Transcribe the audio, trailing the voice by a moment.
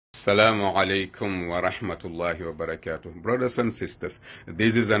Assalamu Alaikum wa rahmatullahi wa barakatuh. Brothers and sisters,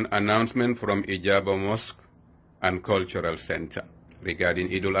 this is an announcement from Ijaba Mosque and Cultural Center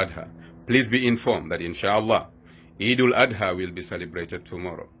regarding Eid al-Adha. Please be informed that inshallah, Eid al-Adha will be celebrated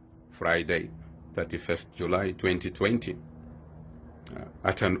tomorrow, Friday, 31st July 2020,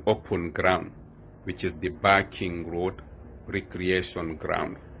 at an open ground, which is the Barking Road Recreation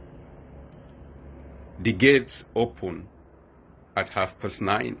Ground. The gates open at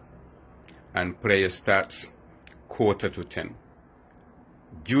 9:30 and prayer starts 9:45.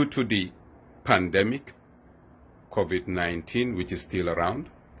 Due to the pandemic, COVID-19, which is still around,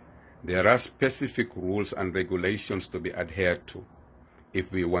 there are specific rules and regulations to be adhered to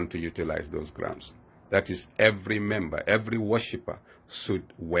if we want to utilize those grounds. That is, every member, every worshipper should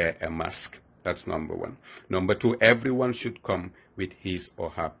wear a mask. That's number one. Number two, everyone should come with his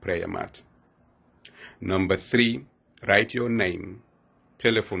or her prayer mat. Number three, write your name,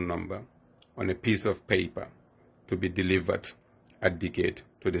 telephone number on a piece of paper to be delivered at the gate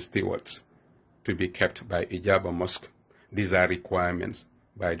to the stewards, to be kept by Ijaba Mosque. These are requirements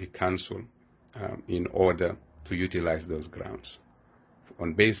by the council in order to utilize those grounds.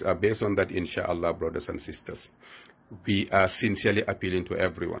 Based on that, inshallah, brothers and sisters, we are sincerely appealing to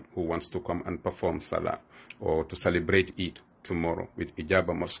everyone who wants to come and perform Salah or to celebrate Eid tomorrow with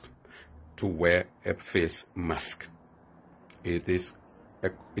Ijaba Mosque to wear a face mask. It is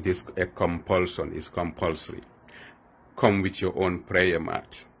a compulsion. It's compulsory. Come with your own prayer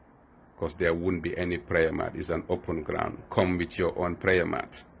mat, because there won't be any prayer mat. It's an open ground. Come with your own prayer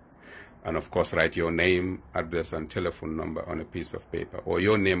mat, and of course write your name, address, and telephone number on a piece of paper, or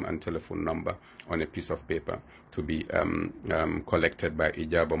your name and telephone number on a piece of paper to be collected by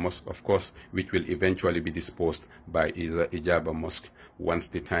Ijaba Mosque, of course, which will eventually be disposed by Ijaba Mosque once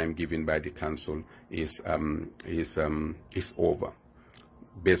the time given by the council is over.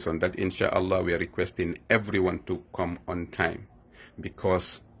 Based on that, inshallah, we are requesting everyone to come on time,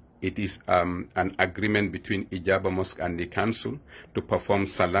 because it is an agreement between Ijaba Mosque and the council to perform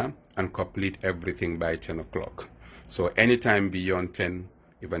Salah and complete everything by 10 o'clock. So anytime beyond 10,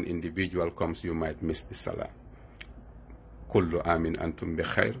 if an individual comes, you might miss the Salah. Kullu amin antum bi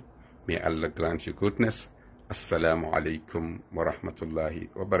khair. May Allah grant you goodness. Assalamu alaikum wa rahmatullahi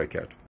wa barakatuh.